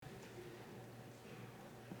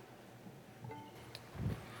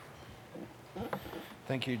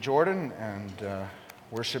Thank you, Jordan, and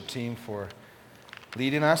worship team for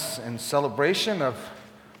leading us in celebration of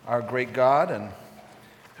our great God and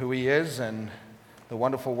who He is and the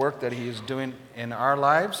wonderful work that He is doing in our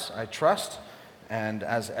lives, I trust, and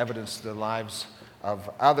as evidence to the lives of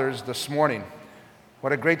others this morning.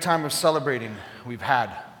 What a great time of celebrating we've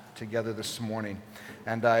had together this morning.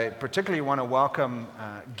 And I particularly want to welcome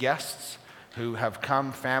guests who have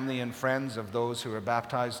come, family and friends of those who were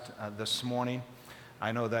baptized this morning.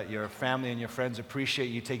 I know that your family and your friends appreciate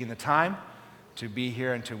you taking the time to be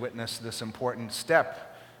here and to witness this important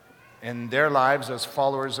step in their lives as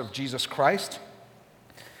followers of Jesus Christ.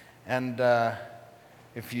 And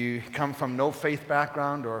if you come from no faith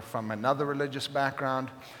background or from another religious background,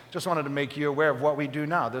 just wanted to make you aware of what we do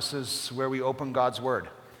now. This is where we open God's Word.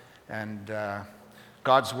 And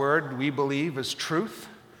God's Word, we believe, is truth.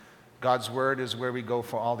 God's Word is where we go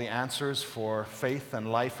for all the answers for faith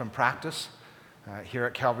and life and practice here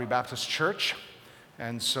at Calvary Baptist Church.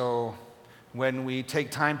 And so when we take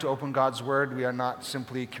time to open God's Word, we are not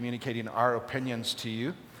simply communicating our opinions to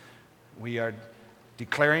you. We are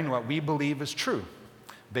declaring what we believe is true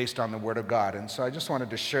based on the Word of God. And so I just wanted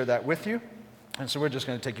to share that with you. And so we're just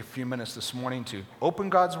going to take a few minutes this morning to open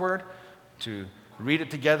God's Word, to read it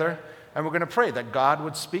together, and we're going to pray that God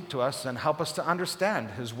would speak to us and help us to understand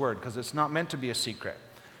His Word, because it's not meant to be a secret.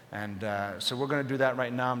 And so we're going to do that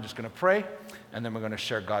right now. I'm just going to pray, and then we're going to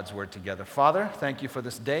share God's Word together. Father, thank you for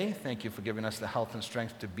this day. Thank you for giving us the health and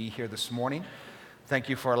strength to be here this morning. Thank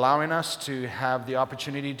you for allowing us to have the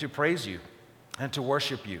opportunity to praise you and to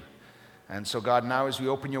worship you. And so, God, now as we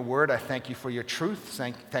open your Word, I thank you for your truth.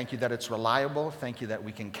 Thank you that it's reliable. Thank you that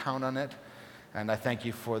we can count on it. And I thank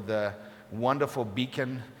you for the wonderful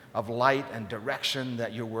beacon of light and direction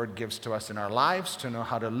that your Word gives to us in our lives to know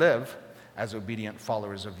how to live as obedient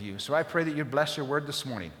followers of you. So I pray that you'd bless your Word this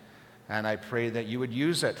morning, and I pray that you would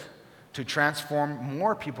use it to transform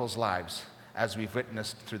more people's lives as we've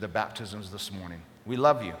witnessed through the baptisms this morning. We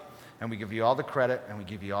love you, and we give you all the credit, and we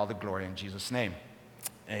give you all the glory in Jesus' name.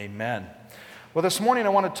 Amen. Well, this morning I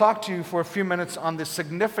want to talk to you for a few minutes on the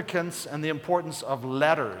significance and the importance of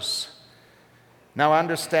letters. Now, I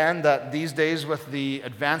understand that these days with the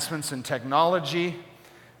advancements in technology,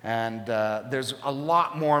 and there's a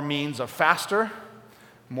lot more means of faster,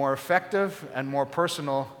 more effective, and more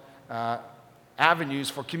personal avenues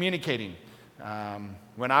for communicating.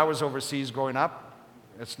 When I was overseas growing up,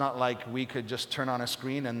 it's not like we could just turn on a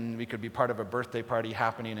screen and we could be part of a birthday party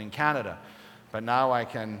happening in Canada. But now I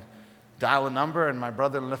can dial a number, and my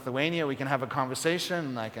brother in Lithuania, we can have a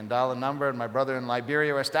conversation. I can dial a number, and my brother in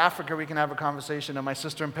Liberia, West Africa, we can have a conversation, and my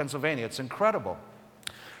sister in Pennsylvania. It's incredible.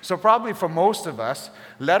 So probably for most of us,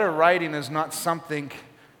 letter writing is not something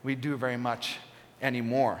we do very much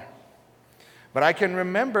anymore. But I can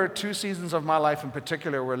remember 2 seasons of my life in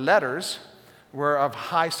particular where letters were of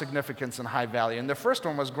high significance and high value. And the first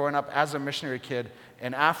one was growing up as a missionary kid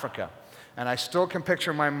in Africa. And I still can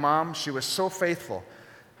picture my mom. She was so faithful.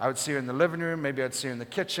 I would see her in the living room. Maybe I'd see her in the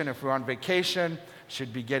kitchen. If we were on vacation,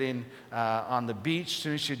 she'd be getting on the beach. As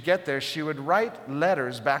soon as she'd get there, she would write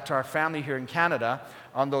letters back to our family here in Canada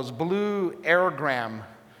on those blue aerogram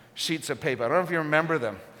sheets of paper. I don't know if you remember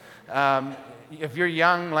them. If you're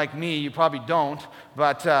young like me, you probably don't.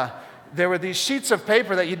 But there were these sheets of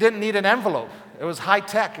paper that you didn't need an envelope. It was high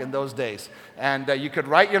tech in those days. And you could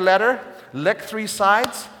write your letter, lick 3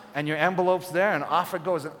 sides, and your envelope's there, and off it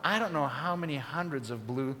goes. And I don't know how many hundreds of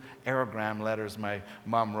blue aerogram letters my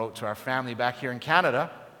mom wrote to our family back here in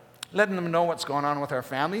Canada, letting them know what's going on with our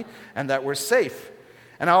family and that we're safe.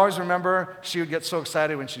 And I always remember she would get so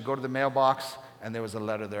excited when she'd go to the mailbox, and there was a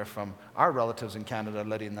letter there from our relatives in Canada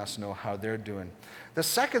letting us know how they're doing. The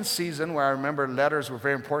second season where I remember letters were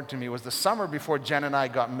very important to me was the summer before Jen and I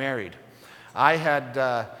got married. I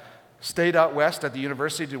had stayed out west at the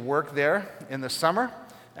university to work there in the summer,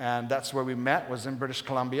 and that's where we met, was in British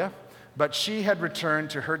Columbia. But she had returned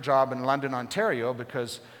to her job in London, Ontario,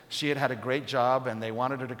 because she had had a great job and they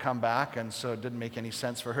wanted her to come back, and so it didn't make any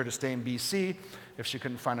sense for her to stay in BC if she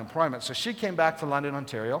couldn't find employment. So she came back to London,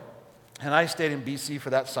 Ontario, and I stayed in BC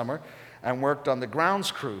for that summer and worked on the grounds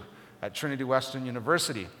crew at Trinity Western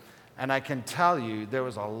University. And I can tell you there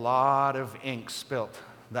was a lot of ink spilt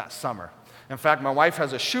that summer. In fact, my wife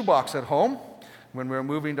has a shoebox at home. When we were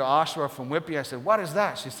moving to Oshawa from Whitby, I said, "What is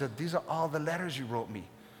that?" She said, "These are all the letters you wrote me."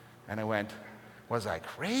 And I went, was I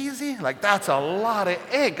crazy? Like, that's a lot of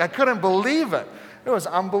ink. I couldn't believe it. It was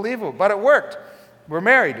unbelievable, but it worked. We're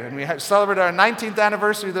married, and we celebrated our 19th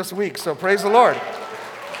anniversary this week, so praise the Lord.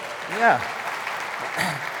 Yeah.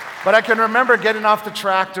 But I can remember getting off the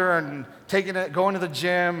tractor and going to the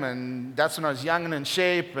gym, and that's when I was young and in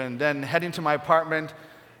shape, and then heading to my apartment,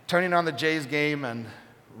 turning on the Jays game, and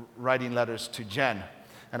writing letters to Jen.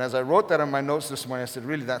 And as I wrote that on my notes this morning, I said,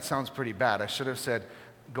 really, that sounds pretty bad. I should have said,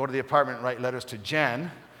 go to the apartment and write letters to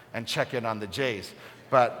Jen and check in on the Jays.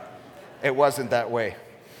 But it wasn't that way.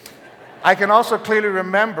 I can also clearly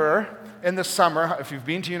remember in the summer, if you've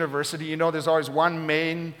been to university, you know there's always one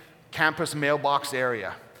main campus mailbox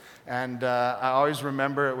area. And I always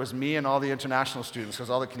remember it was me and all the international students, because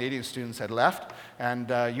all the Canadian students had left. And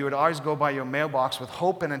you would always go by your mailbox with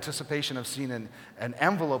hope and anticipation of seeing an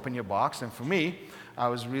envelope in your box. And for me, I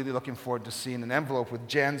was really looking forward to seeing an envelope with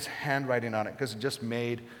Jen's handwriting on it, because it just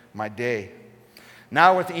made my day.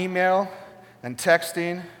 Now with email and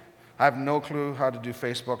texting, I have no clue how to do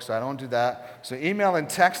Facebook, so I don't do that. So email and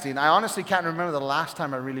texting, I honestly can't remember the last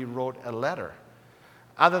time I really wrote a letter,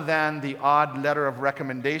 other than the odd letter of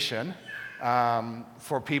recommendation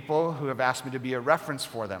for people who have asked me to be a reference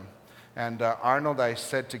for them. And Arnold, I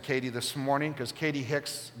said to Katie this morning, because Katie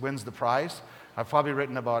Hicks wins the prize, I've probably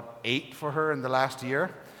written about 8 for her in the last year.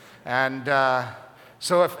 And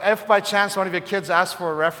so if by chance one of your kids asks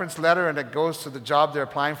for a reference letter and it goes to the job they're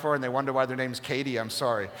applying for and they wonder why their name's Katie, I'm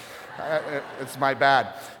sorry. It's my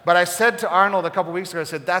bad. But I said to Arnold a couple weeks ago, I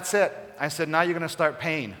said, that's it. I said, now you're going to start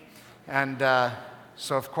paying. And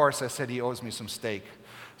so, of course, I said he owes me some steak.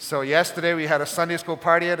 So yesterday we had a Sunday school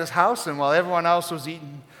party at his house, and while everyone else was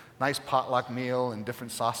eating nice potluck meal and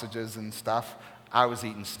different sausages and stuff, I was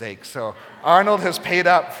eating steak. So Arnold has paid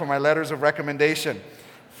up for my letters of recommendation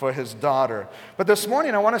for his daughter. But this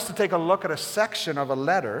morning I want us to take a look at a section of a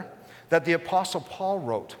letter that the Apostle Paul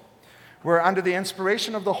wrote, where under the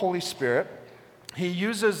inspiration of the Holy Spirit, he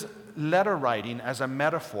uses letter writing as a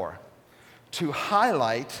metaphor to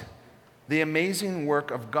highlight the amazing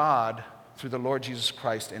work of God through the Lord Jesus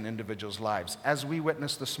Christ in individuals' lives, as we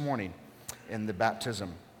witnessed this morning in the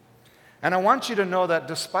baptism. And I want you to know that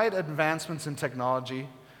despite advancements in technology,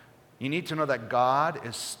 you need to know that God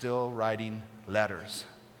is still writing letters.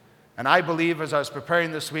 And I believe, as I was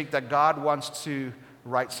preparing this week, that God wants to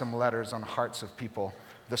write some letters on hearts of people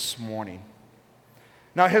this morning.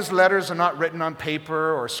 Now, his letters are not written on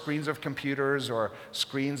paper or screens of computers or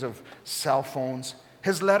screens of cell phones.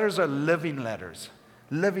 His letters are living letters.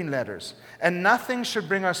 And nothing should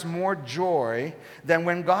bring us more joy than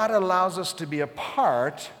when God allows us to be a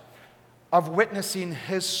part of witnessing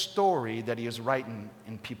his story that he is writing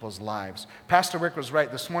in people's lives. Pastor Rick was right.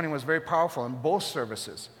 This morning was very powerful in both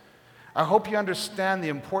services. I hope you understand the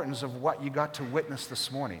importance of what you got to witness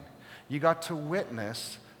this morning. You got to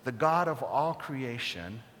witness the God of all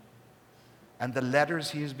creation and the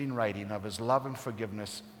letters he has been writing of his love and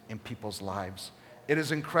forgiveness in people's lives. It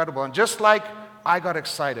is incredible. And just like I got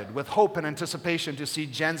excited with hope and anticipation to see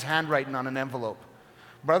Jen's handwriting on an envelope,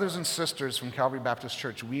 brothers and sisters from Calvary Baptist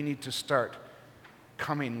Church, we need to start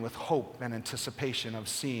coming with hope and anticipation of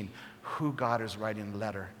seeing who God is writing the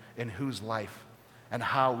letter, in whose life, and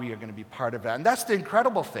how we are going to be part of that. And that's the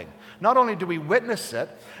incredible thing. Not only do we witness it,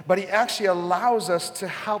 but he actually allows us to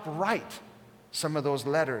help write some of those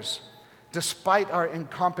letters, despite our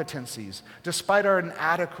incompetencies, despite our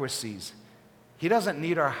inadequacies. He doesn't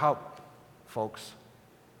need our help, folks.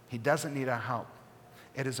 He doesn't need our help.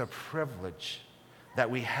 It is a privilege that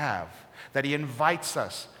we have, that he invites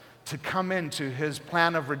us to come into his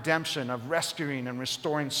plan of redemption, of rescuing and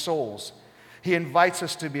restoring souls. He invites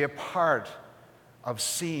us to be a part of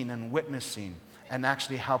seeing and witnessing and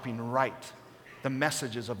actually helping write the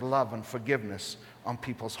messages of love and forgiveness on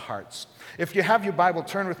people's hearts. If you have your Bible,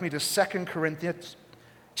 turn with me to 2 Corinthians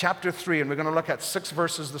chapter 3, and we're going to look at 6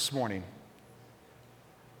 verses this morning.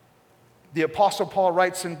 The Apostle Paul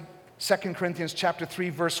writes in 2 Corinthians chapter 3,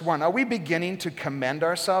 verse 1, "Are we beginning to commend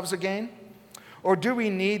ourselves again? Or do we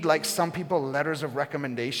need, like some people, letters of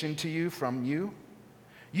recommendation to you from you?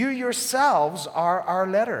 You yourselves are our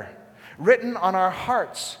letter, written on our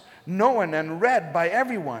hearts, known and read by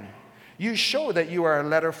everyone. You show that you are a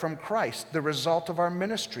letter from Christ, the result of our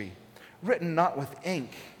ministry, written not with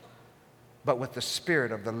ink, but with the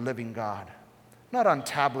Spirit of the living God, not on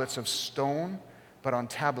tablets of stone, but on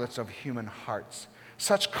tablets of human hearts.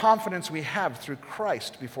 Such confidence we have through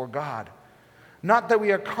Christ before God. Not that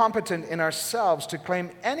we are competent in ourselves to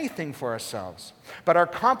claim anything for ourselves, but our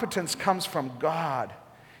competence comes from God.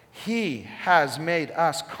 He has made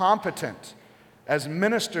us competent as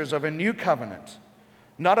ministers of a new covenant,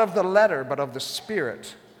 not of the letter, but of the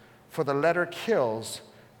Spirit. For the letter kills,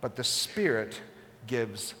 but the Spirit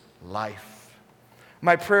gives life."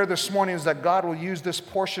 My prayer this morning is that God will use this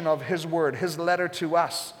portion of his word, his letter to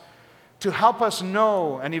us, to help us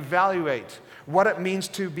know and evaluate what it means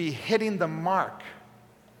to be hitting the mark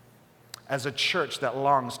as a church that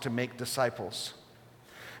longs to make disciples.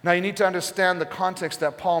 Now, you need to understand the context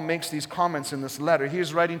that Paul makes these comments in this letter. He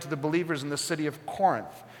is writing to the believers in the city of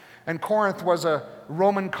Corinth. And Corinth was a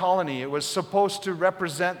Roman colony. It was supposed to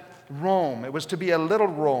represent Rome. It was to be a little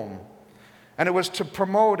Rome. And it was to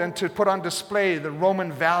promote and to put on display the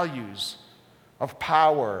Roman values of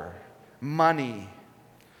power, money,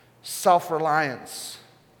 self-reliance,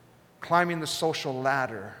 climbing the social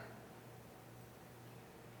ladder.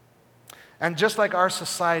 And just like our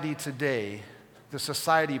society today, the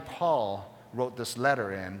society Paul wrote this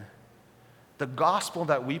letter in, the gospel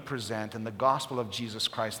that we present and the gospel of Jesus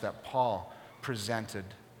Christ that Paul presented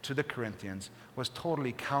to the Corinthians was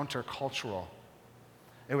totally countercultural.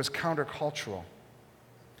 It was countercultural.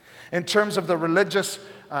 In terms of the religious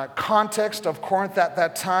context of Corinth at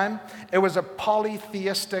that time, it was a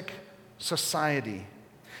polytheistic society,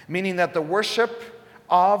 meaning that the worship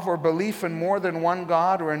of or belief in more than one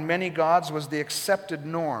God or in many gods was the accepted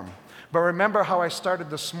norm. But remember how I started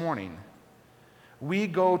this morning. We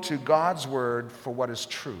go to God's word for what is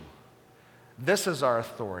true. This is our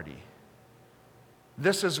authority.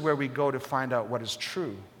 This is where we go to find out what is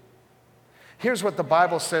true. Here's what the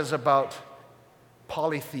Bible says about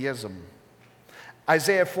polytheism.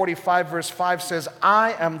 Isaiah 45 verse 5 says,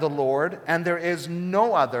 I am the Lord, and there is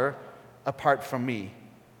no other apart from me.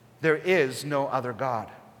 There is no other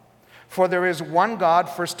God. For there is one God,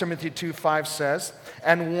 1 Timothy 2:5 says,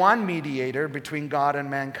 and one mediator between God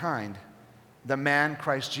and mankind, the man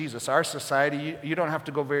Christ Jesus. Our society, you don't have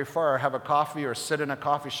to go very far or have a coffee or sit in a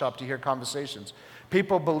coffee shop to hear conversations.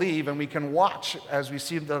 People believe, and we can watch as we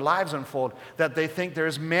see their lives unfold, that they think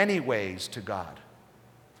there's many ways to God.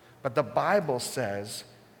 But the Bible says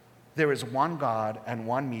there is one God and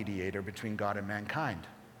one mediator between God and mankind,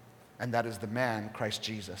 and that is the man Christ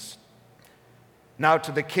Jesus. Now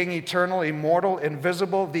to the King eternal, immortal,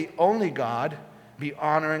 invisible, the only God, be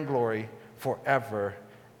honor and glory forever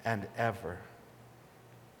and ever.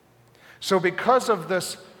 So because of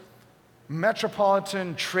this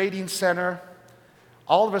metropolitan trading center,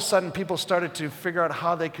 all of a sudden people started to figure out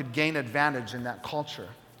how they could gain advantage in that culture.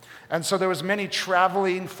 And so there was many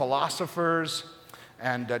traveling philosophers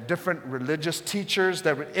and different religious teachers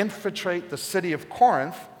that would infiltrate the city of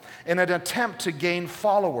Corinth in an attempt to gain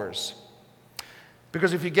followers.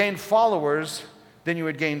 Because if you gained followers, then you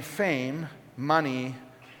would gain fame, money,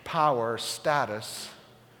 power, status,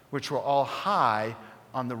 which were all high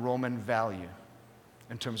on the Roman value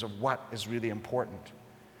in terms of what is really important.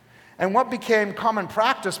 And what became common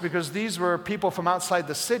practice, because these were people from outside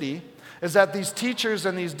the city, is that these teachers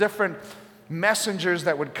and these different messengers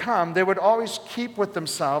that would come, they would always keep with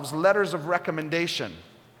themselves letters of recommendation.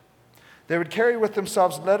 They would carry with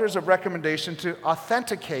themselves letters of recommendation to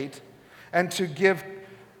authenticate and to give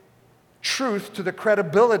truth to the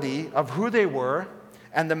credibility of who they were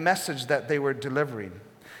and the message that they were delivering.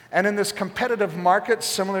 And in this competitive market,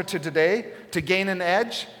 similar to today, to gain an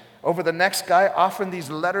edge over the next guy, often these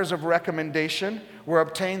letters of recommendation were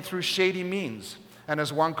obtained through shady means. And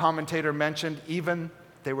as one commentator mentioned, even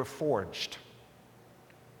they were forged.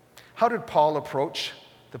 How did Paul approach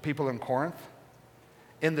the people in Corinth?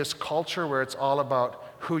 In this culture where it's all about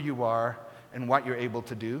who you are and what you're able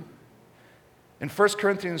to do. In 1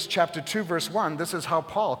 Corinthians chapter 2, verse 1, this is how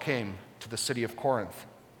Paul came to the city of Corinth.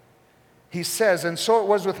 He says, and so it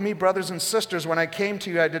was with me, brothers and sisters, when I came to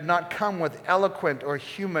you, I did not come with eloquent or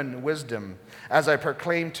human wisdom, as I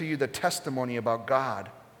proclaimed to you the testimony about God.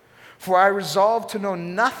 For I resolved to know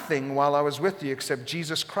nothing while I was with you except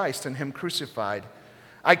Jesus Christ and him crucified.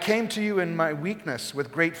 I came to you in my weakness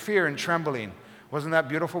with great fear and trembling. Wasn't that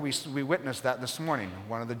beautiful? We witnessed that this morning.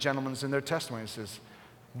 One of the gentlemen in their testimony says,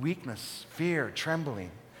 weakness, fear, trembling.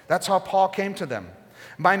 That's how Paul came to them.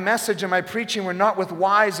 My message and my preaching were not with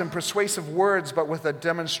wise and persuasive words, but with a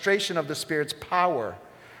demonstration of the Spirit's power,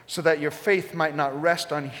 so that your faith might not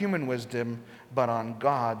rest on human wisdom, but on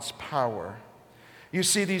God's power. You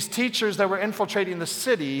see, these teachers that were infiltrating the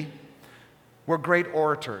city were great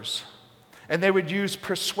orators, and they would use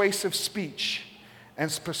persuasive speech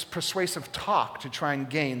and persuasive talk to try and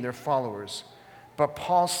gain their followers. But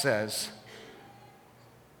Paul says,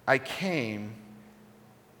 I came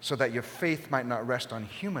so that your faith might not rest on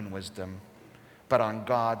human wisdom, but on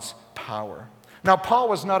God's power. Now, Paul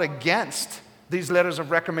was not against these letters of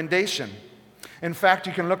recommendation. In fact,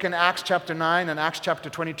 you can look in Acts chapter 9 and Acts chapter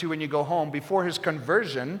 22 when you go home. Before his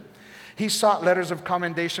conversion, He sought letters of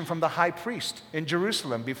commendation from the high priest in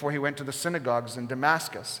Jerusalem before he went to the synagogues in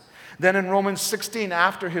Damascus. Then in Romans 16,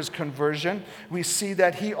 after his conversion, we see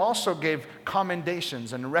that he also gave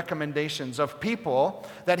commendations and recommendations of people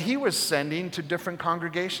that he was sending to different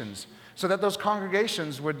congregations, so that those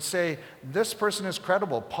congregations would say, this person is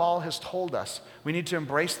credible. Paul has told us. We need to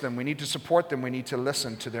embrace them. We need to support them. We need to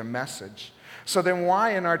listen to their message. So then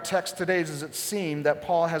why in our text today does it seem that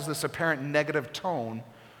Paul has this apparent negative tone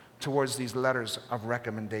towards these letters of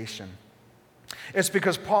recommendation? It's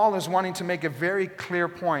because Paul is wanting to make a very clear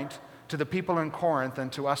point to the people in Corinth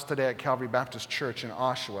and to us today at Calvary Baptist Church in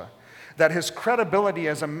Oshawa, that his credibility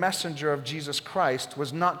as a messenger of Jesus Christ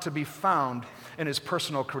was not to be found in his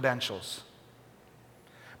personal credentials,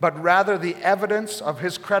 but rather the evidence of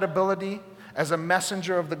his credibility as a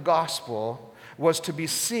messenger of the gospel was to be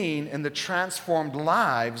seen in the transformed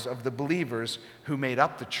lives of the believers who made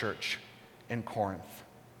up the church in Corinth.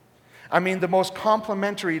 I mean, the most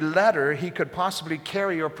complimentary letter he could possibly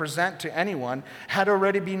carry or present to anyone had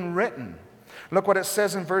already been written. Look what it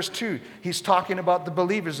says in verse 2. He's talking about the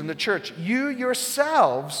believers in the church. You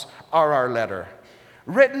yourselves are our letter,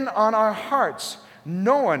 written on our hearts,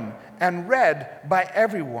 known and read by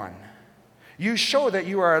everyone. You show that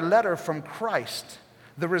you are a letter from Christ,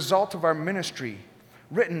 the result of our ministry,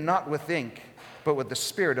 written not with ink, but with the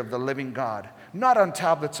Spirit of the living God, not on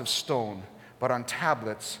tablets of stone, but on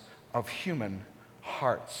tablets of human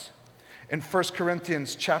hearts. In 1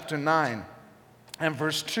 Corinthians chapter 9 and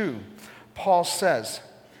verse 2, Paul says,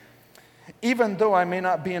 even though I may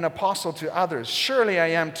not be an apostle to others, surely I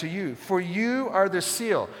am to you, for you are the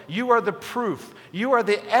seal, you are the proof, you are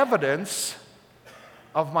the evidence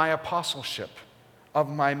of my apostleship, of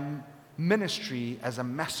my ministry as a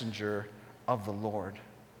messenger of the Lord.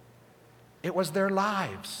 It was their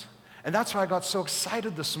lives. And that's why I got so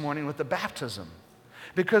excited this morning with the baptism.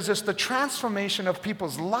 Because it's the transformation of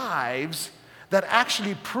people's lives that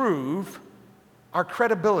actually prove our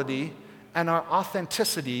credibility and our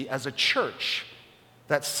authenticity as a church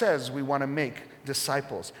that says we want to make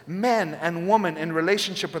disciples. Men and women in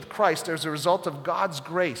relationship with Christ as a result of God's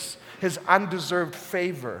grace, his undeserved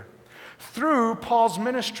favor. Through Paul's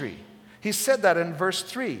ministry. He said that in verse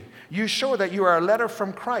 3. You show that you are a letter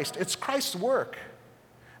from Christ. It's Christ's work.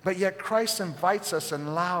 But yet Christ invites us and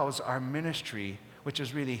allows our ministry, which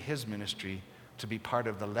is really his ministry, to be part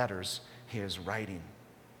of the letters he is writing.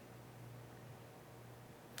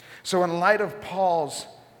 So in light of Paul's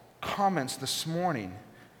comments this morning,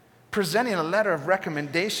 presenting a letter of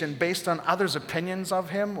recommendation based on others' opinions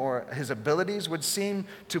of him or his abilities would seem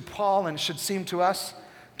to Paul and should seem to us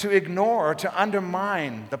to ignore or to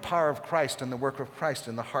undermine the power of Christ and the work of Christ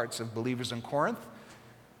in the hearts of believers in Corinth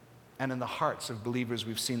and in the hearts of believers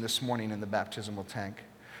we've seen this morning in the baptismal tank.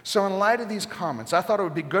 So in light of these comments, I thought it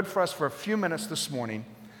would be good for us for a few minutes this morning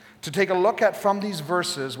to take a look at from these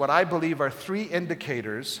verses what I believe are three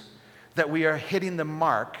indicators that we are hitting the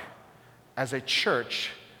mark as a church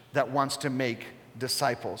that wants to make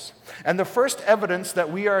disciples. And the first evidence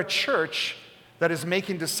that we are a church that is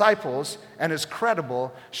making disciples and is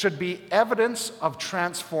credible should be evidence of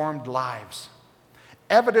transformed lives.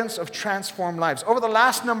 Evidence of transformed lives. Over the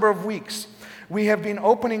last number of weeks, we have been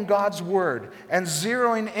opening God's Word and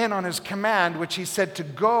zeroing in on His command, which He said to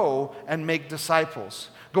go and make disciples.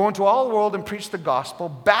 Go into all the world and preach the gospel,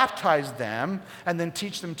 baptize them, and then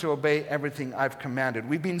teach them to obey everything I've commanded.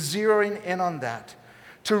 We've been zeroing in on that.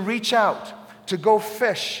 To reach out, to go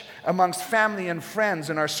fish amongst family and friends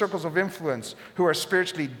in our circles of influence who are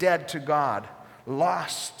spiritually dead to God,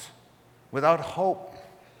 lost, without hope,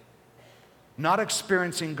 not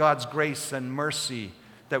experiencing God's grace and mercy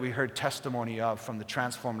that we heard testimony of from the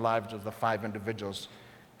transformed lives of the 5 individuals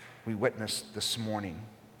we witnessed this morning.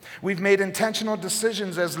 We've made intentional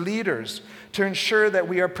decisions as leaders to ensure that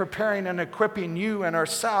we are preparing and equipping you and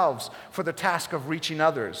ourselves for the task of reaching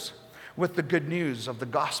others with the good news of the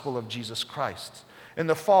gospel of Jesus Christ. In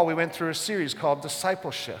the fall, we went through a series called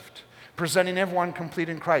Discipleship, presenting everyone complete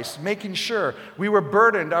in Christ, making sure we were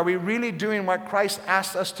burdened. Are we really doing what Christ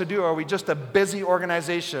asked us to do? Or are we just a busy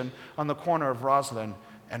organization on the corner of Roslyn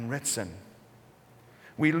and Ritson?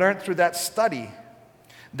 We learned through that study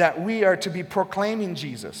that we are to be proclaiming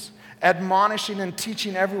Jesus, admonishing and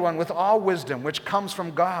teaching everyone with all wisdom which comes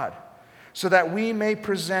from God, so that we may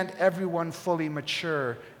present everyone fully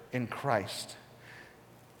mature in Christ.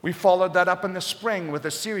 We followed that up in the spring with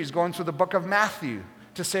a series going through the book of Matthew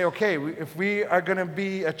to say, okay, if we are going to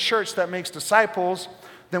be a church that makes disciples,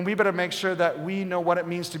 then we better make sure that we know what it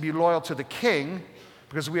means to be loyal to the King,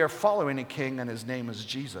 because we are following a King and His name is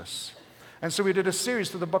Jesus. And so we did a series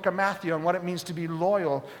through the book of Matthew on what it means to be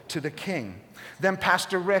loyal to the King. Then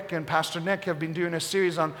Pastor Rick and Pastor Nick have been doing a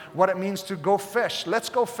series on what it means to go fish. Let's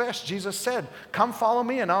go fish. Jesus said, come follow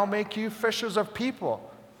me and I'll make you fishers of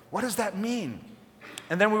people. What does that mean?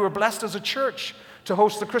 And then we were blessed as a church to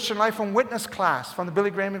host the Christian Life and Witness class from the Billy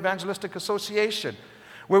Graham Evangelistic Association,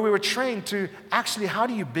 where we were trained to actually, how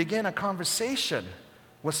do you begin a conversation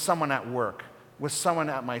with someone at work, with someone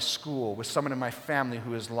at my school, with someone in my family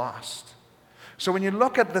who is lost? So when you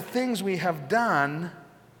look at the things we have done,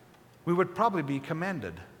 we would probably be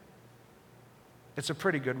commended. It's a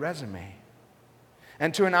pretty good resume.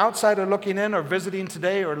 And to an outsider looking in or visiting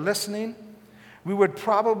today or listening, we would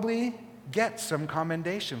probably get some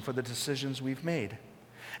commendation for the decisions we've made.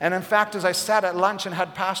 And in fact, as I sat at lunch and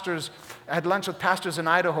had lunch with pastors in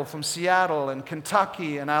Idaho, from Seattle and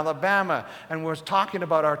Kentucky and Alabama, and was talking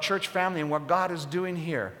about our church family and what God is doing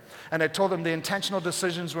here. And I told them the intentional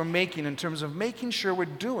decisions we're making in terms of making sure we're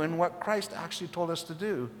doing what Christ actually told us to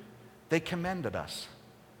do. They commended us.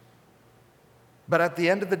 But at the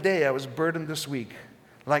end of the day, I was burdened this week,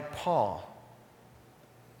 like Paul.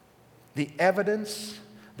 The evidence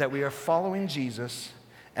that we are following Jesus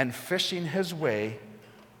and fishing his way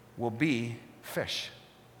will be fish.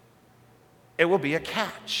 It will be a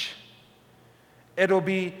catch. It'll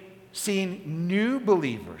be seeing new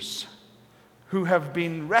believers who have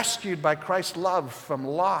been rescued by Christ's love from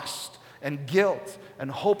lost and guilt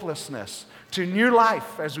and hopelessness to new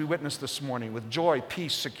life, as we witnessed this morning, with joy,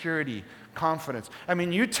 peace, security, confidence. I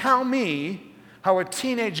mean, you tell me how a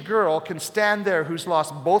teenage girl can stand there who's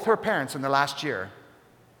lost both her parents in the last year.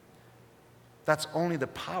 That's only the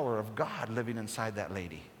power of God living inside that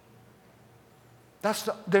lady.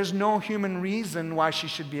 There's no human reason why she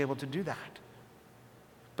should be able to do that.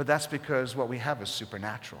 But that's because what we have is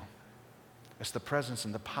supernatural. It's the presence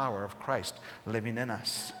and the power of Christ living in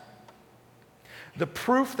us. The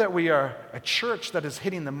proof that we are a church that is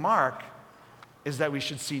hitting the mark is that we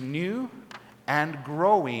should see new and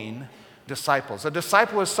growing disciples. A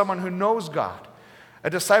disciple is someone who knows God.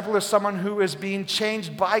 A disciple is someone who is being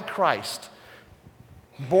changed by Christ,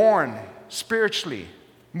 born spiritually,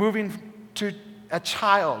 moving to a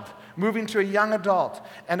child, moving to a young adult,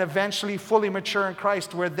 and eventually fully mature in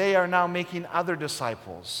Christ, where they are now making other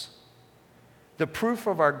disciples. The proof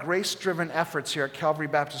of our grace-driven efforts here at Calvary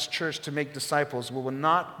Baptist Church to make disciples will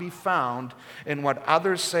not be found in what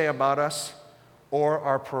others say about us or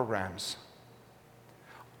our programs.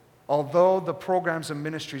 Although the programs and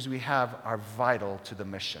ministries we have are vital to the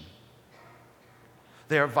mission.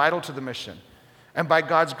 They are vital to the mission. And by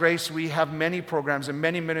God's grace, we have many programs and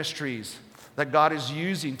many ministries that God is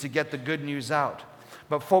using to get the good news out.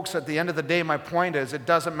 But folks, at the end of the day, my point is, it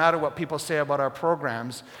doesn't matter what people say about our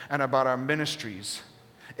programs and about our ministries,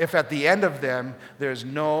 if at the end of them, there's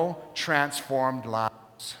no transformed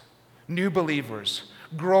lives, new believers,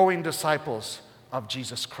 growing disciples of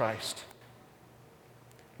Jesus Christ.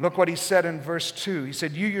 Look what he said in verse 2. He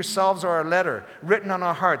said, you yourselves are a letter written on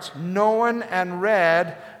our hearts, known and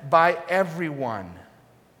read by everyone.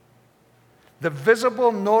 The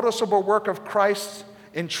visible, noticeable work of Christ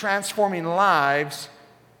in transforming lives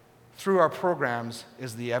through our programs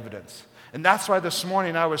is the evidence. And that's why this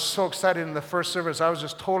morning I was so excited in the first service. I was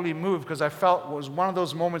just totally moved because I felt it was one of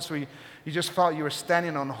those moments where you just felt you were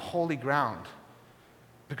standing on holy ground.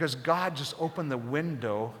 Because God just opened the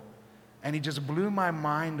window and he just blew my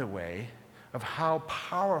mind away of how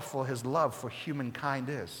powerful his love for humankind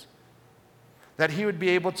is. That he would be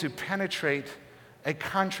able to penetrate a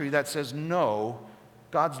country that says, no,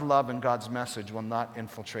 God's love and God's message will not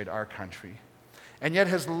infiltrate our country. And yet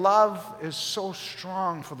his love is so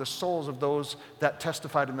strong for the souls of those that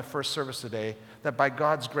testified in the first service today that by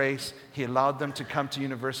God's grace, he allowed them to come to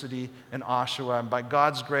university in Oshawa. And by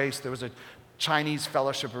God's grace, there was a Chinese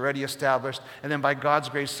fellowship already established. And then by God's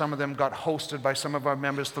grace, some of them got hosted by some of our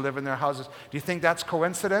members to live in their houses. Do you think that's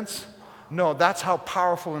coincidence? No, that's how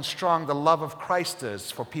powerful and strong the love of Christ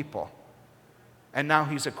is for people. And now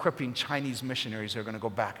he's equipping Chinese missionaries who are going to go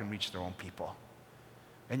back and reach their own people.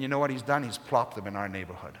 And you know what he's done? He's plopped them in our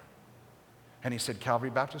neighborhood. And he said, Calvary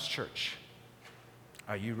Baptist Church,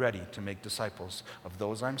 are you ready to make disciples of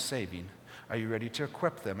those I'm saving? Are you ready to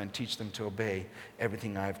equip them and teach them to obey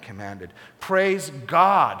everything I've commanded? Praise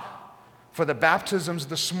God for the baptisms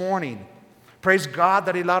this morning. Praise God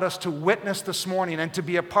that he allowed us to witness this morning and to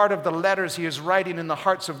be a part of the letters he is writing in the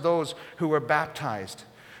hearts of those who were baptized.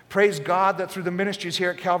 Praise God that through the ministries here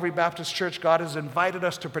at Calvary Baptist Church, God has invited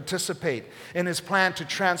us to participate in his plan to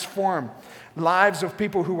transform lives of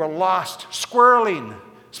people who were lost, squirreling,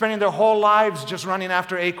 spending their whole lives just running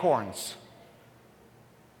after acorns,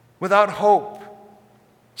 without hope,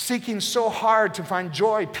 seeking so hard to find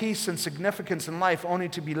joy, peace, and significance in life, only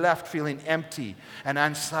to be left feeling empty and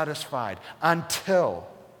unsatisfied until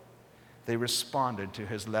they responded to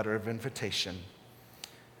his letter of invitation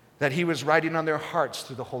that he was writing on their hearts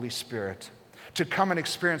through the Holy Spirit to come and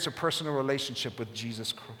experience a personal relationship with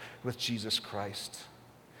Jesus Christ.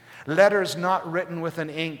 Letters not written with an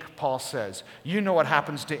ink, Paul says. You know what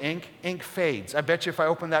happens to ink. Ink fades. I bet you if I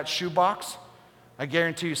open that shoebox, I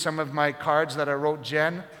guarantee you some of my cards that I wrote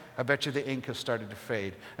Jen, I bet you the ink has started to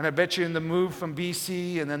fade. And I bet you in the move from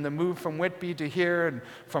BC and then the move from Whitby to here and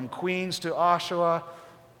from Queens to Oshawa,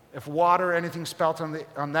 if water or anything spelt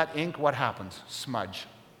on that ink, what happens? Smudge.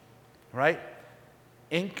 Right?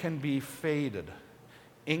 Ink can be faded.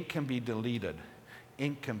 Ink can be deleted.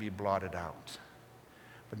 Ink can be blotted out.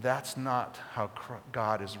 But that's not how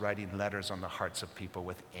God is writing letters on the hearts of people,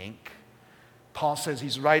 with ink. Paul says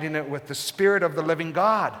he's writing it with the Spirit of the living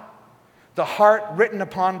God. The heart written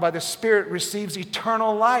upon by the Spirit receives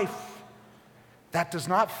eternal life that does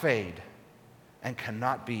not fade and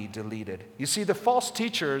cannot be deleted. You see, the false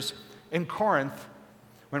teachers in Corinth,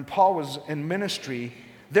 when Paul was in ministry,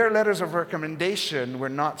 their letters of recommendation were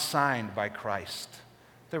not signed by Christ.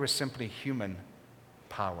 They were simply human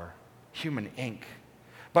power, human ink.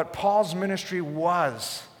 But Paul's ministry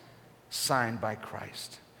was signed by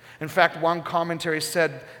Christ. In fact, one commentary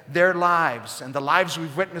said their lives and the lives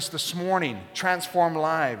we've witnessed this morning, transformed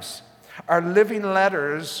lives, are living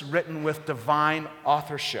letters written with divine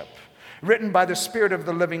authorship, written by the Spirit of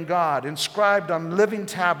the living God, inscribed on living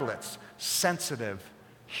tablets, sensitive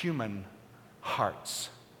human hearts.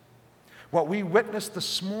 What we witnessed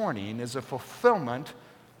this morning is a fulfillment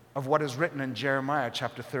of what is written in Jeremiah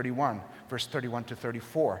chapter 31, verse 31 to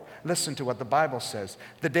 34. Listen to what the Bible says.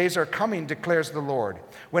 The days are coming, declares the Lord,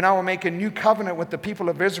 when I will make a new covenant with the people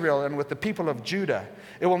of Israel and with the people of Judah.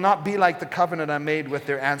 It will not be like the covenant I made with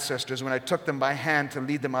their ancestors when I took them by hand to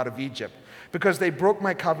lead them out of Egypt, because they broke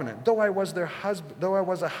my covenant, though I was a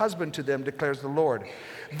husband to them, declares the Lord.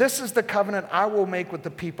 This is the covenant I will make with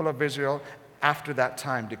the people of Israel after that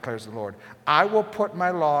time, declares the Lord. I will put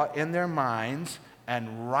my law in their minds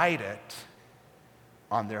and write it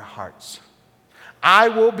on their hearts. I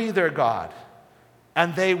will be their God,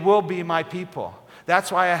 and they will be my people.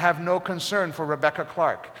 That's why I have no concern for Rebecca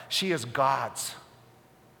Clark. She is God's.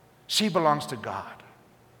 She belongs to God.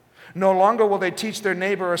 No longer will they teach their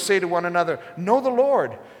neighbor or say to one another, know the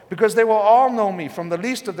Lord, because they will all know me, from the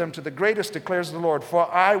least of them to the greatest, declares the Lord. For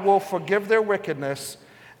I will forgive their wickedness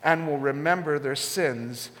and will remember their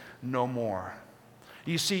sins no more.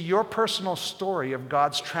 You see, your personal story of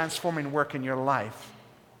God's transforming work in your life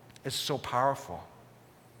is so powerful.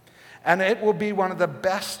 And it will be one of the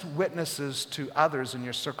best witnesses to others in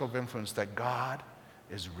your circle of influence that God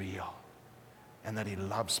is real and that He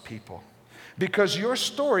loves people. Because your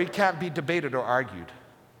story can't be debated or argued.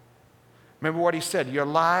 Remember what He said, your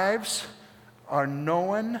lives are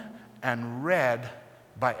known and read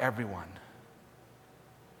by everyone.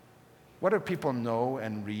 What do people know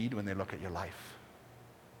and read when they look at your life?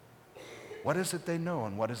 What is it they know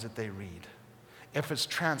and what is it they read? If it's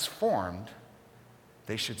transformed,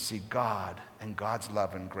 they should see God and God's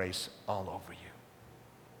love and grace all over you.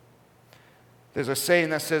 There's a saying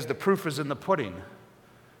that says the proof is in the pudding.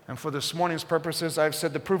 And for this morning's purposes, I've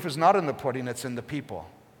said the proof is not in the pudding, it's in the people.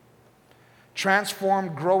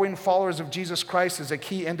 Transformed, growing followers of Jesus Christ is a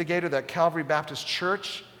key indicator that Calvary Baptist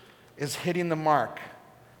Church is hitting the mark.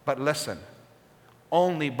 But listen,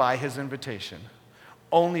 only by His invitation,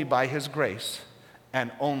 only by His grace,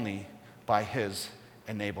 and only by His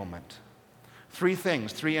enablement. Three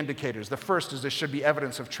things, three indicators. The first is there should be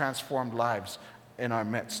evidence of transformed lives in our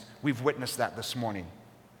midst. We've witnessed that this morning.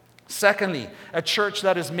 Secondly, a church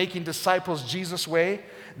that is making disciples Jesus' way,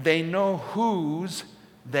 they know whose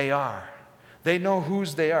they are. They know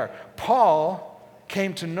whose they are. Paul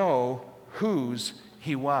came to know whose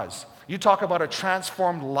he was. You talk about a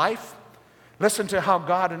transformed life. Listen to how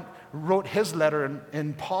God wrote his letter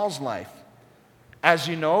in Paul's life. As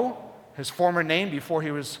you know, his former name before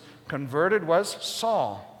he was converted was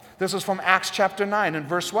Saul. This is from Acts chapter 9 and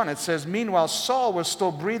verse 1. It says, meanwhile, Saul was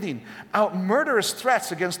still breathing out murderous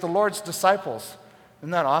threats against the Lord's disciples.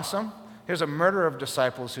 Isn't that awesome? Here's a murder of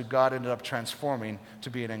disciples who God ended up transforming to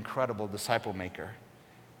be an incredible disciple maker.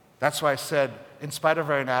 That's why I said, in spite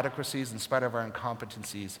of our inadequacies, in spite of our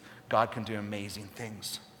incompetencies, God can do amazing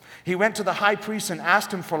things. He went to the high priest and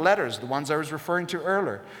asked him for letters, the ones I was referring to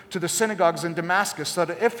earlier, to the synagogues in Damascus, so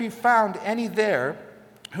that if he found any there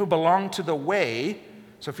who belonged to the way,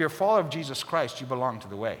 so if you're a follower of Jesus Christ, you belong to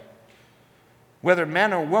the way, whether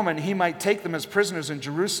men or women, he might take them as prisoners in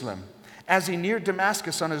Jerusalem. As he neared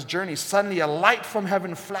Damascus on his journey, suddenly a light from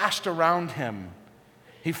heaven flashed around him.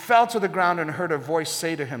 He fell to the ground and heard a voice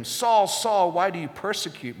say to him, "Saul, Saul, why do you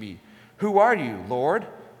persecute me? Who are you, Lord?"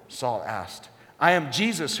 Saul asked. "I am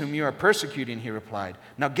Jesus whom you are persecuting," he replied.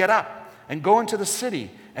 "Now get up and go into the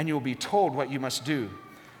city, and you will be told what you must do."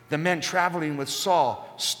 The men traveling with Saul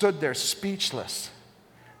stood there speechless.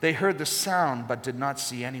 They heard the sound but did not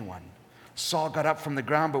see anyone. Saul got up from the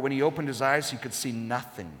ground, but when he opened his eyes, he could see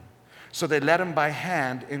nothing. So they led him by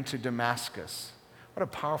hand into Damascus. What a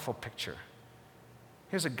powerful picture.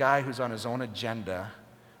 Here's a guy who's on his own agenda,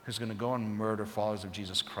 who's going to go and murder followers of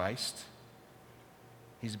Jesus Christ.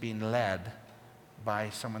 He's being led by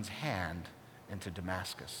someone's hand into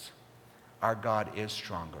Damascus. Our God is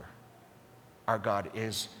stronger. Our God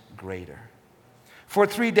is greater. For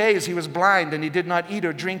 3 days he was blind, and he did not eat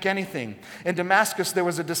or drink anything. In Damascus there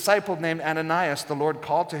was a disciple named Ananias. The Lord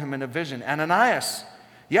called to him in a vision, "Ananias."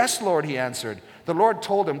 "Yes, Lord," he answered. The Lord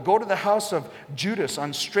told him, "Go to the house of Judas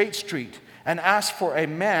on Straight Street and ask for a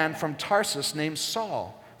man from Tarsus named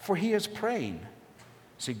Saul, for he is praying."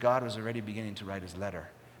 See, God was already beginning to write his letter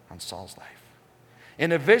on Saul's life.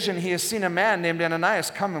 In a vision, he has seen a man named Ananias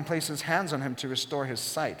come and place his hands on him to restore his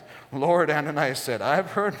sight. "Lord," Ananias said, "I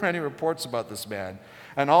have heard many reports about this man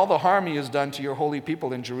and all the harm he has done to your holy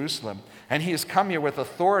people in Jerusalem. And he has come here with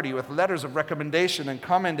authority, with letters of recommendation and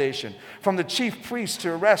commendation from the chief priests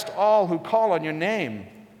to arrest all who call on your name.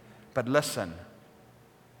 But listen,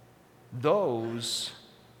 those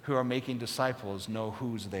who are making disciples know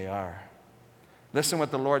whose they are. Listen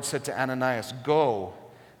what the Lord said to Ananias. Go,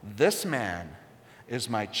 this man is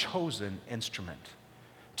my chosen instrument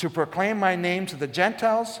to proclaim my name to the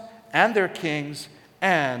Gentiles and their kings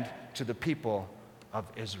and to the people of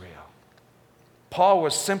Israel. Paul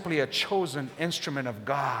was simply a chosen instrument of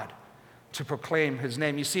God to proclaim his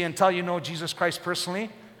name. You see, until you know Jesus Christ personally,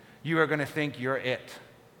 you are going to think you're it.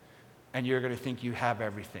 And you're going to think you have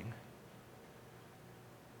everything.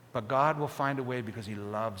 But God will find a way, because he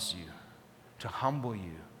loves you, to humble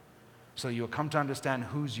you so you'll come to understand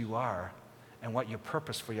whose you are and what your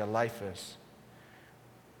purpose for your life is.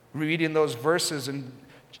 Reading those verses in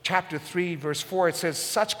chapter 3, verse 4, it says,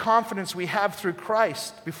 "Such confidence we have through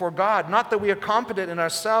Christ before God, not that we are competent in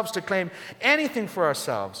ourselves to claim anything for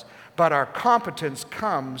ourselves, but our competence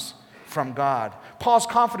comes from God." Paul's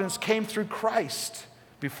confidence came through Christ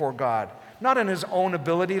before God, not in his own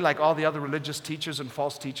ability like all the other religious teachers and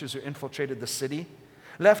false teachers who infiltrated the city.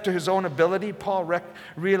 Left to his own ability, Paul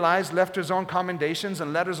realized, left to his own commendations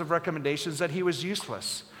and letters of recommendations, that he was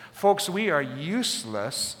useless. Folks, we are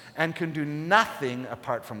useless and can do nothing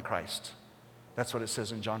apart from Christ. That's what it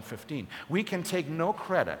says in John 15. We can take no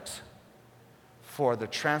credit for the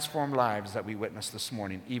transformed lives that we witnessed this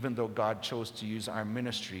morning, even though God chose to use our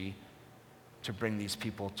ministry to bring these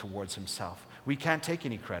people towards himself. We can't take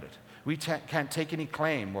any credit. We can't take any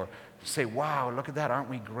claim or say, wow, look at that, aren't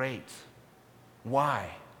we great? Why?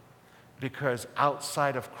 Because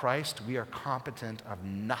outside of Christ, we are competent of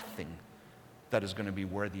nothing that is going to be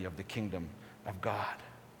worthy of the kingdom of God.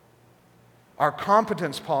 Our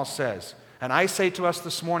competence, Paul says, and I say to us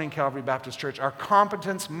this morning, Calvary Baptist Church, our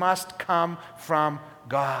competence must come from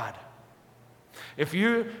God. If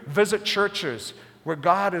you visit churches where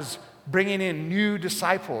God is bringing in new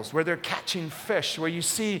disciples, where they're catching fish, where you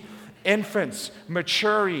see infants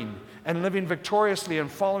maturing and living victoriously and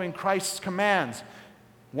following Christ's commands,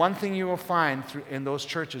 one thing you will find in those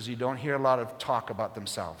churches, you don't hear a lot of talk about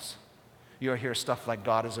themselves. You'll hear stuff like,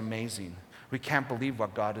 God is amazing. We can't believe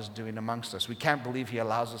what God is doing amongst us. We can't believe he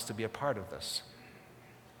allows us to be a part of this.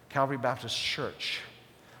 Calvary Baptist Church,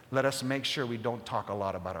 let us make sure we don't talk a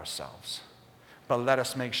lot about ourselves, but let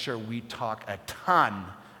us make sure we talk a ton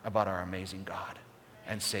about our amazing God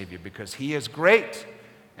and Savior, because he is great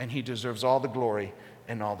and he deserves all the glory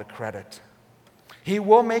and all the credit. He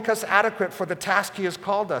will make us adequate for the task he has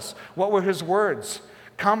called us. What were his words?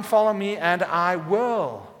 Come follow me and I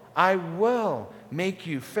will make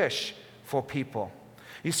you fish for people.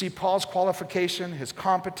 You see, Paul's qualification, his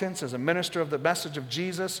competence as a minister of the message of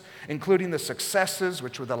Jesus, including the successes,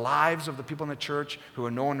 which were the lives of the people in the church who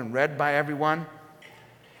were known and read by everyone,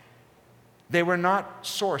 they were not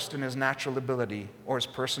sourced in his natural ability or his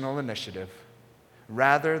personal initiative.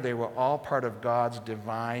 Rather, they were all part of God's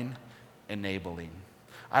divine enabling.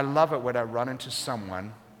 I love it when I run into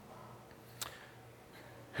someone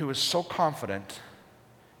who is so confident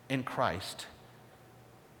in Christ,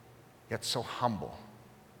 yet so humble.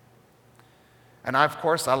 And of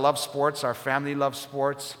course, I love sports. Our family loves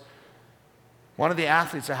sports. One of the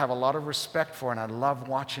athletes I have a lot of respect for, and I love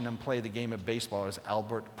watching him play the game of baseball, is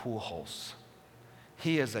Albert Pujols.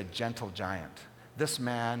 He is a gentle giant. This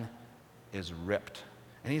man is ripped.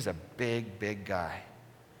 And he's a big, big guy.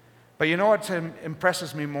 But you know what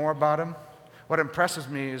impresses me more about him? What impresses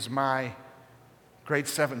me is my grade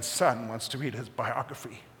 7 son wants to read his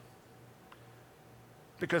biography.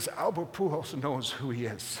 Because Albert Pujols knows who he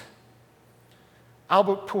is.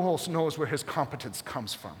 Albert Pujols knows where his competence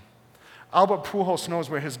comes from. Albert Pujols knows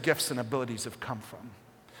where his gifts and abilities have come from.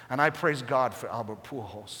 And I praise God for Albert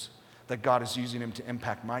Pujols, that God is using him to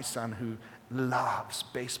impact my son who loves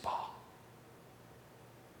baseball.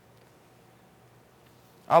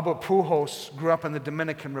 Albert Pujols grew up in the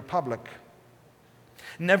Dominican Republic.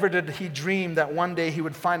 Never did he dream that one day he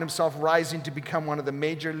would find himself rising to become one of the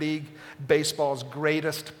Major League Baseball's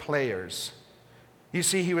greatest players. You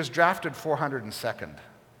see, he was drafted 402nd.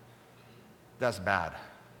 That's bad.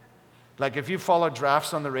 Like if you follow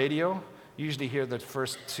drafts on the radio, you usually hear the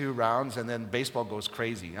first 2 rounds and then baseball goes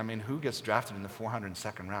crazy. I mean, who gets drafted in the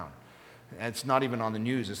 402nd round? And it's not even on the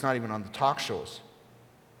news. It's not even on the talk shows.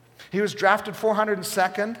 He was drafted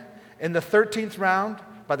 402nd in the 13th round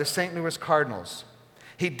by the St. Louis Cardinals.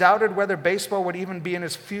 He doubted whether baseball would even be in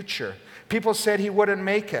his future. People said he wouldn't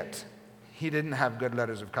make it. He didn't have good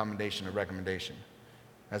letters of commendation or recommendation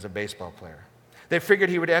as a baseball player. They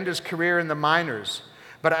figured he would end his career in the minors.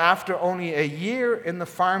 But after only a year in the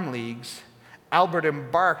farm leagues, Albert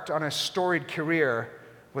embarked on a storied career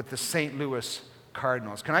with the St. Louis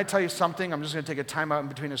Cardinals. Can I tell you something? I'm just going to take a time out in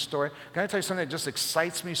between his story. Can I tell you something that just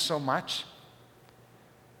excites me so much?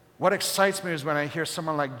 What excites me is when I hear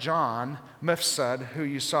someone like John Mifsud, who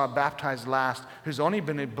you saw baptized last, who's only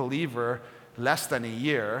been a believer less than a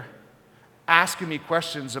year, asking me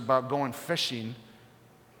questions about going fishing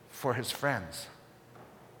for his friends.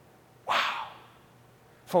 Wow.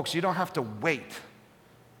 Folks, you don't have to wait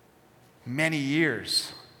many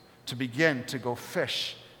years to begin to go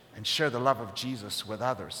fish and share the love of Jesus with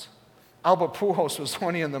others. Albert Pujols was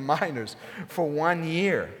only in the minors for 1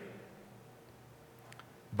 year.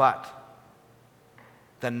 But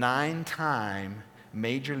the 9-time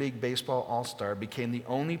Major League Baseball All-Star became the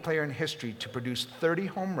only player in history to produce 30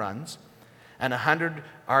 home runs and 100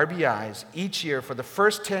 RBIs each year for the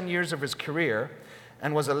first 10 years of his career,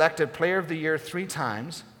 and was elected Player of the Year 3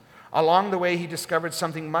 times. Along the way, he discovered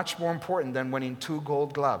something much more important than winning 2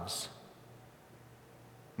 Gold Gloves,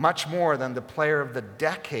 much more than the Player of the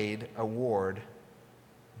Decade award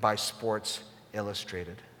by Sports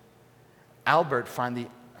Illustrated. Albert found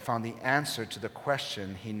the answer to the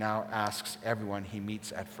question he now asks everyone he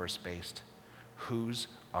meets at first base. Whose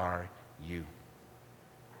are you?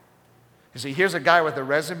 You see, here's a guy with a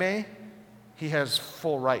resume. He has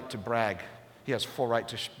full right to brag. He has full right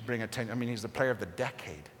to bring attention. I mean, he's the player of the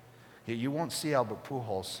decade. You won't see Albert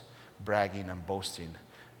Pujols bragging and boasting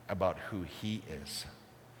about who he is.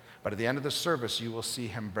 But at the end of the service, you will see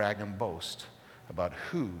him brag and boast about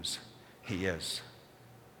whose he is.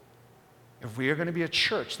 If we are going to be a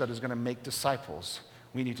church that is going to make disciples,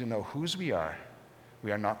 we need to know whose we are.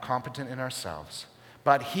 We are not competent in ourselves,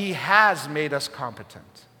 but he has made us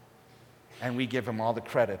competent, and we give him all the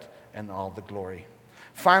credit and all the glory.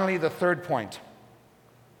 Finally, the third point.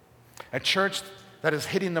 A church that is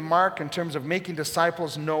hitting the mark in terms of making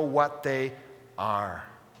disciples know what they are.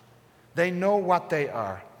 They know what they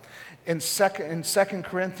are. In 2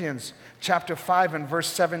 Corinthians chapter 5 and verse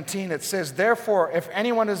 17, it says, "Therefore, if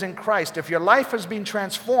anyone is in Christ, if your life has been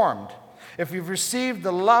transformed, if you've received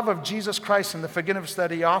the love of Jesus Christ and the forgiveness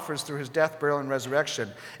that he offers through his death, burial, and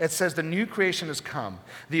resurrection," it says the new creation has come.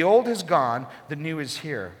 The old is gone, the new is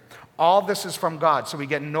here. All this is from God, so we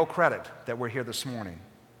get no credit that we're here this morning.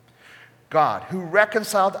 God, who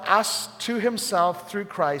reconciled us to himself through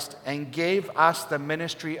Christ and gave us the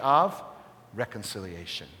ministry of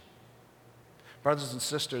reconciliation. Brothers and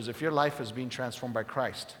sisters, if your life is being transformed by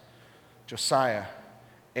Christ, Josiah,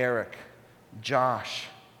 Eric, Josh,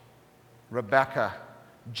 Rebecca,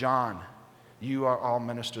 John, you are all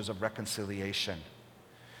ministers of reconciliation.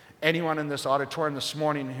 Anyone in this auditorium this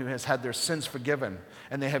morning who has had their sins forgiven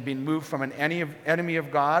and they have been moved from an enemy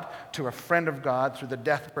of God to a friend of God through the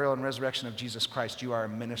death, burial, and resurrection of Jesus Christ, you are a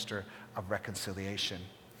minister of reconciliation.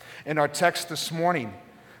 In our text this morning,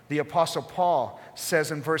 the Apostle Paul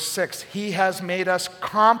says in verse 6, he has made us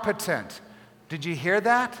competent. Did you hear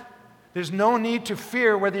that? There's no need to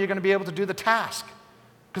fear whether you're going to be able to do the task,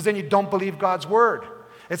 because then you don't believe God's word.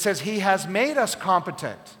 It says he has made us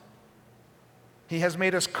competent. He has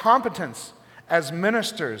made us competent as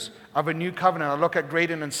ministers of a new covenant. I look at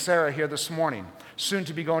Graydon and Sarah here this morning, soon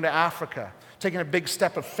to be going to Africa, taking a big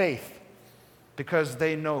step of faith because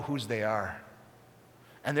they know whose they are.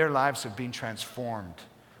 And their lives have been transformed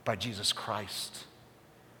by Jesus Christ.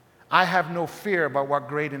 I have no fear about what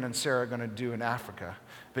Graydon and Sarah are going to do in Africa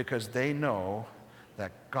because they know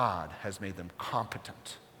that God has made them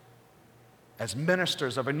competent as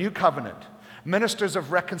ministers of a new covenant, ministers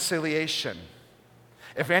of reconciliation.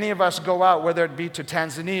 If any of us go out, whether it be to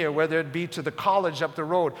Tanzania, whether it be to the college up the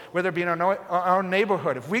road, whether it be in our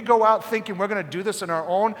neighborhood, if we go out thinking we're going to do this in our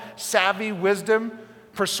own savvy wisdom,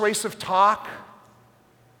 persuasive talk,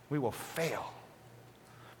 we will fail.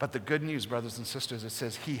 But the good news, brothers and sisters, it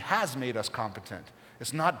says He has made us competent.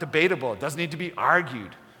 It's not debatable. It doesn't need to be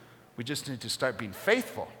argued. We just need to start being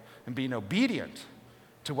faithful and being obedient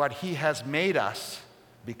to what He has made us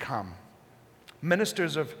become.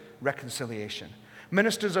 Ministers of reconciliation.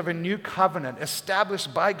 Ministers of a new covenant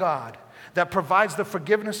established by God that provides the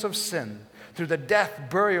forgiveness of sin through the death,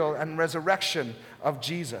 burial, and resurrection of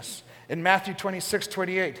Jesus. In Matthew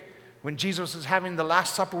 26:28, when Jesus was having the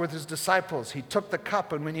Last Supper with His disciples, He took the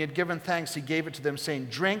cup, and when He had given thanks, He gave it to them, saying,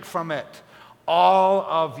 "Drink from it, all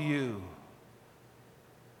of you."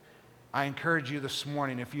 I encourage you this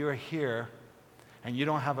morning, if you are here and you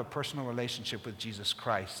don't have a personal relationship with Jesus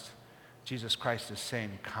Christ is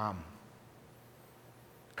saying, "Come.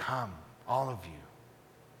 Come, all of you.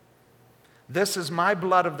 This is my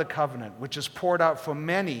blood of the covenant, which is poured out for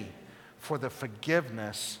many for the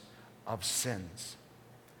forgiveness of sins."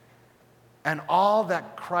 And all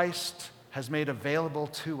that Christ has made available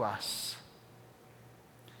to us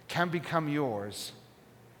can become yours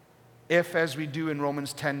if, as we do in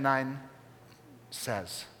Romans 10:9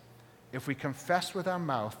 says, if we confess with our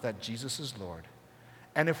mouth that Jesus is Lord,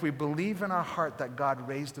 and if we believe in our heart that God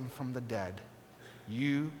raised Him from the dead,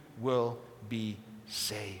 you will be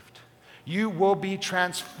saved. You will be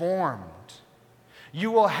transformed.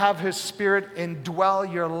 You will have His Spirit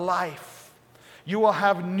indwell your life. You will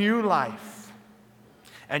have new life.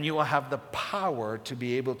 And you will have the power to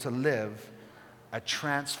be able to live a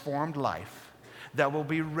transformed life that will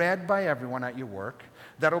be read by everyone at your work,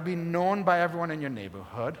 that will be known by everyone in your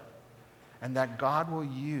neighborhood, and that God will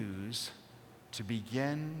use to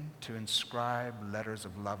begin to inscribe letters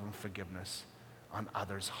of love and forgiveness on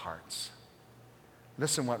others' hearts.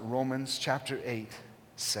 Listen what Romans chapter 8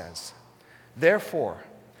 says. "Therefore,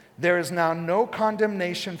 there is now no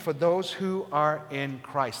condemnation for those who are in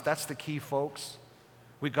Christ." That's the key, folks.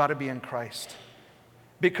 We got to be in Christ.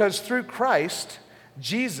 "Because through Christ,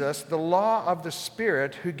 Jesus, the law of the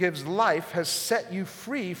Spirit who gives life, has set you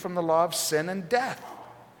free from the law of sin and death.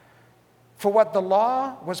 For what the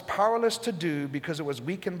law was powerless to do because it was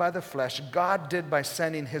weakened by the flesh, God did by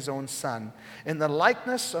sending His own Son in the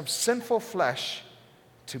likeness of sinful flesh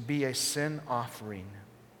to be a sin offering.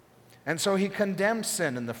 And so He condemned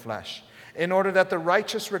sin in the flesh in order that the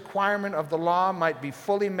righteous requirement of the law might be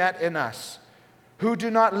fully met in us, who do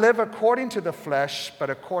not live according to the flesh, but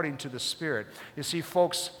according to the Spirit." You see,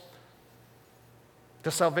 folks, the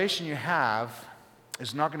salvation you have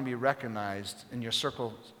is not going to be recognized in your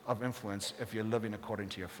circle of influence if you're living according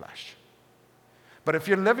to your flesh. But if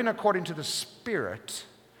you're living according to the Spirit,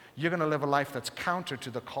 you're going to live a life that's counter to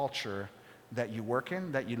the culture that you work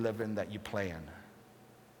in, that you live in, that you play in.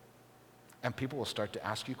 And people will start to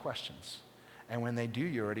ask you questions. And when they do,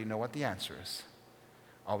 you already know what the answer is.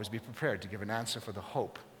 Always be prepared to give an answer for the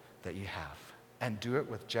hope that you have. And do it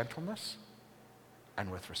with gentleness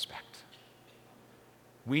and with respect.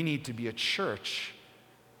 We need to be a church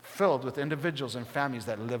filled with individuals and families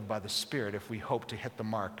that live by the Spirit if we hope to hit the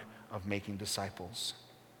mark of making disciples.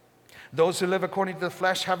 "Those who live according to the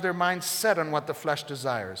flesh have their minds set on what the flesh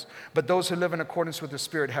desires, but those who live in accordance with the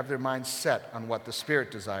Spirit have their minds set on what the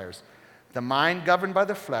Spirit desires. The mind governed by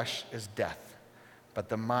the flesh is death, but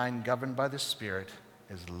the mind governed by the Spirit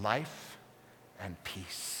is life and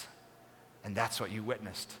peace." And that's what you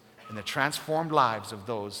witnessed in the transformed lives of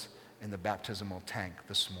those in the baptismal tank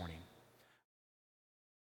this morning.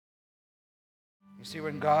 You see,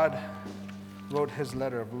 when God wrote His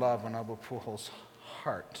letter of love on Abba Pujols'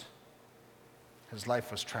 heart, his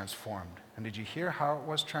life was transformed. And did you hear how it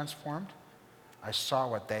was transformed? I saw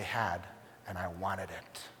what they had, and I wanted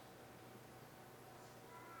it.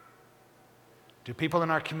 Do people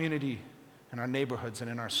in our community, in our neighborhoods,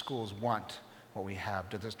 and in our schools want what we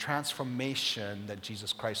have? Do the transformation that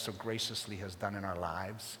Jesus Christ so graciously has done in our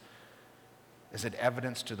lives, is it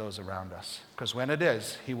evidence to those around us? Because when it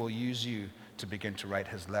is, He will use you to begin to write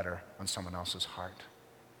His letter on someone else's heart.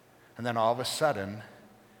 And then all of a sudden,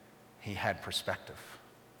 he had perspective.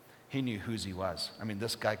 He knew whose he was. I mean,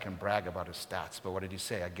 this guy can brag about his stats, but what did he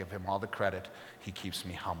say? "I give him all the credit. He keeps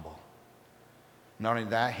me humble." Not only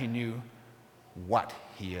that, he knew what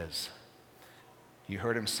he is. You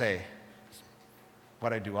heard him say,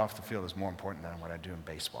 "What I do off the field is more important than what I do in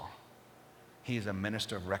baseball." He is a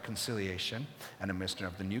minister of reconciliation and a minister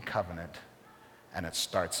of the new covenant, and it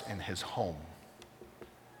starts in his home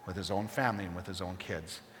with his own family and with his own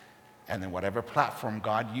kids. And then whatever platform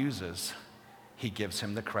God uses, he gives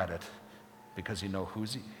him the credit because he knows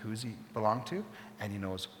who's he belongs to, and he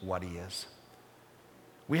knows what he is.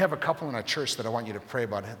 We have a couple in our church that I want you to pray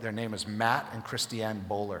about. Their name is Matt and Christiane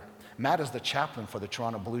Bowler. Matt is the chaplain for the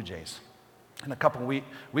Toronto Blue Jays. And a couple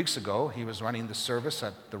weeks ago, he was running the service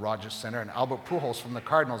at the Rogers Center, and Albert Pujols from the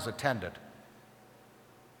Cardinals attended.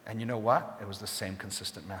 And you know what? It was the same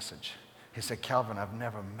consistent message. He said, Calvin, I've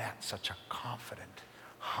never met such a confident,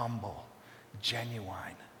 humble,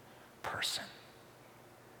 genuine person.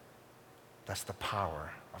 That's the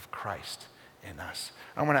power of Christ in us.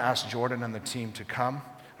 I'm going to ask Jordan and the team to come.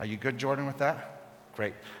 Are you good, Jordan, with that?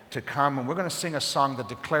 Great. To come, and we're going to sing a song that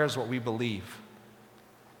declares what we believe.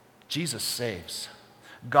 Jesus saves.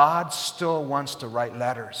 God still wants to write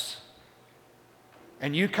letters.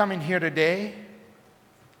 And you coming here today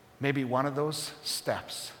may be one of those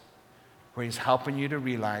steps where he's helping you to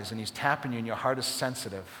realize and he's tapping you and your heart is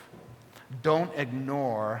sensitive. Don't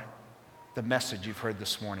ignore the message you've heard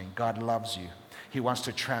this morning. God loves you. He wants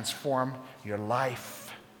to transform your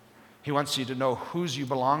life. He wants you to know whose you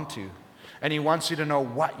belong to. And he wants you to know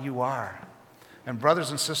what you are. And brothers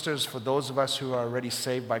and sisters, for those of us who are already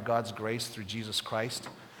saved by God's grace through Jesus Christ,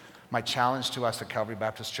 my challenge to us at Calvary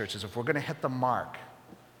Baptist Church is if we're going to hit the mark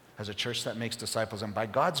as a church that makes disciples, and by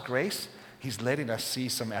God's grace, he's letting us see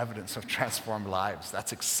some evidence of transformed lives.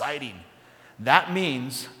 That's exciting. That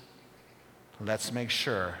means let's make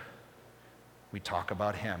sure we talk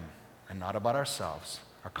about him and not about ourselves.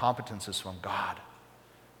 Our competence is from God.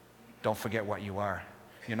 Don't forget what you are.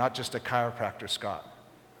 You're not just a chiropractor, Scott.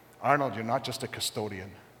 Arnold, you're not just a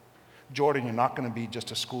custodian. Jordan, you're not going to be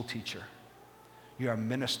just a school teacher. You are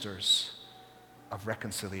ministers of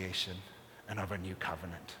reconciliation and of a new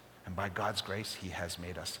covenant. And by God's grace, he has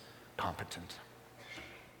made us competent.